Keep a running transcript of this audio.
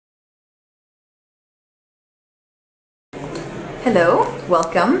Hello,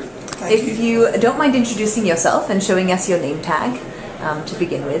 welcome. Thank you. If you don't mind introducing yourself and showing us your name tag to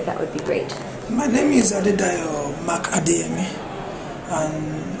begin with, that would be great. My name is Adedayo Mark-Madeyeni,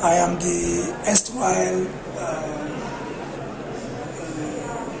 and I am the erstwhile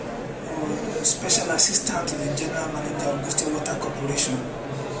Special Assistant to the General Manager of Ogun State Water Corporation.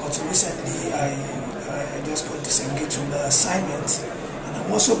 But recently I just got disengaged from the assignment, and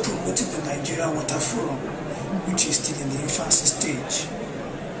I'm also promoting the Nigeria Water Forum, which is still in the infancy stage.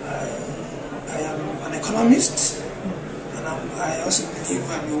 I am an economist, and I also believe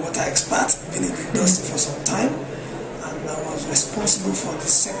I'm a water expert, been in the industry for some time, and I was responsible for the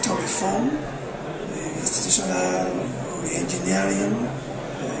sector reform, the institutional re-engineering,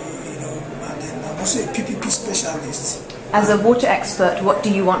 and then I'm also a PPP specialist. As a water expert, what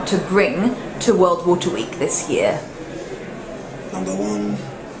do you want to bring to World Water Week this year? Number one,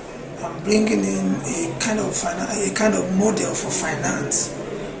 I'm bringing in a kind of model for finance,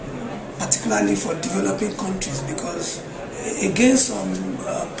 particularly for developing countries, because against some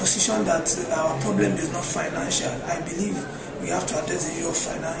position that our problem is not financial, I believe we have to address the issue of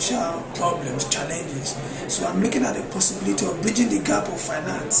financial problems, challenges. So I'm looking at the possibility of bridging the gap of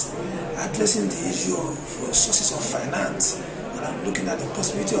finance, addressing the issue of sources of finance, and I'm looking at the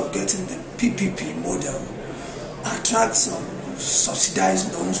possibility of getting the PPP model, attract some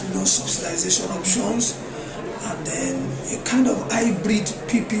subsidized loans, loan subsidization options, and then a kind of hybrid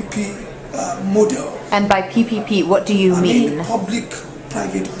PPP model. And by PPP, what do you mean?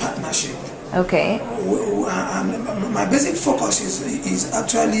 Public-private partnership. Okay. My basic focus is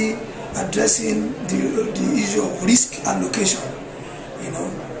actually addressing the issue of risk allocation.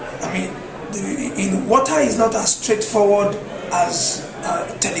 In water is not as straightforward as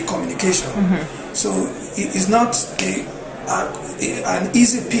telecommunication. Mm-hmm. So it is not an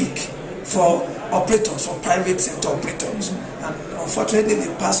easy pick for operators, for private sector operators. Mm-hmm. And unfortunately, in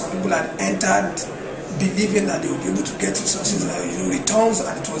the past, some people had entered believing that they would be able to get resources, returns,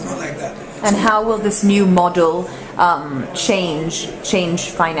 and it was not like that. And so, how will this new model change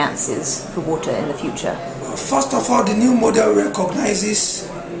finances for water in the future? First of all, the new model recognizes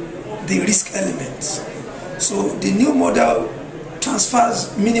the risk elements. So the new model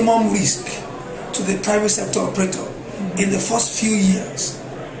transfers minimum risk to the private sector operator in the first few years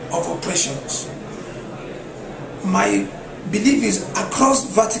of operations. My belief is across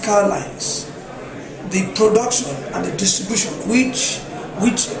vertical lines, the production and the distribution, which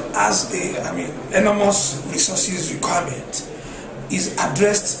has the enormous resources requirement, is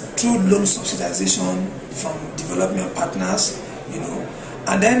addressed through loan subsidization from development partners,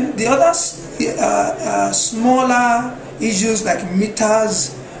 and then the other smaller issues like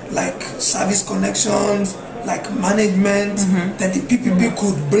meters, like service connections, like management, then the PPP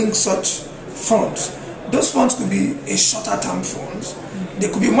could bring such funds. Those funds could be a shorter term funds. They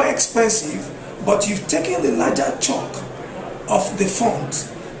could be more expensive, but you've taken the larger chunk of the funds,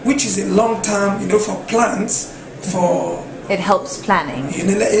 which is a long term, for plans, for... It helps planning.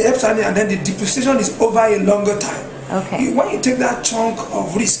 It helps planning, and then the depreciation is over a longer time. Okay. When you take that chunk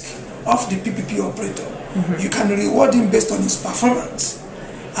of risk off the PPP operator, you can reward him based on his performance.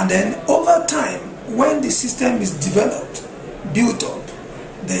 And then over time, when the system is developed, built up,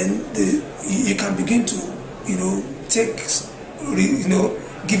 then you can begin to,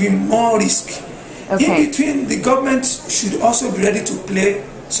 give him more risk. Okay. In between, the government should also be ready to play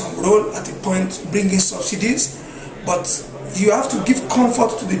some role at a point, bringing subsidies, but you have to give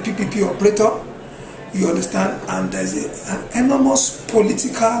comfort to the PPP operator, you understand, and there's an enormous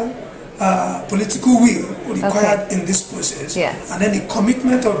political will required in this process. Yes. And then the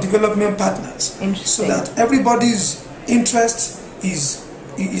commitment of development partners, so that everybody's interest is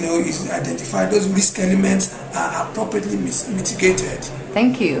identified, those risk elements are appropriately mitigated.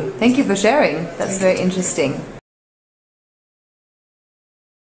 Thank you for sharing. That's very interesting.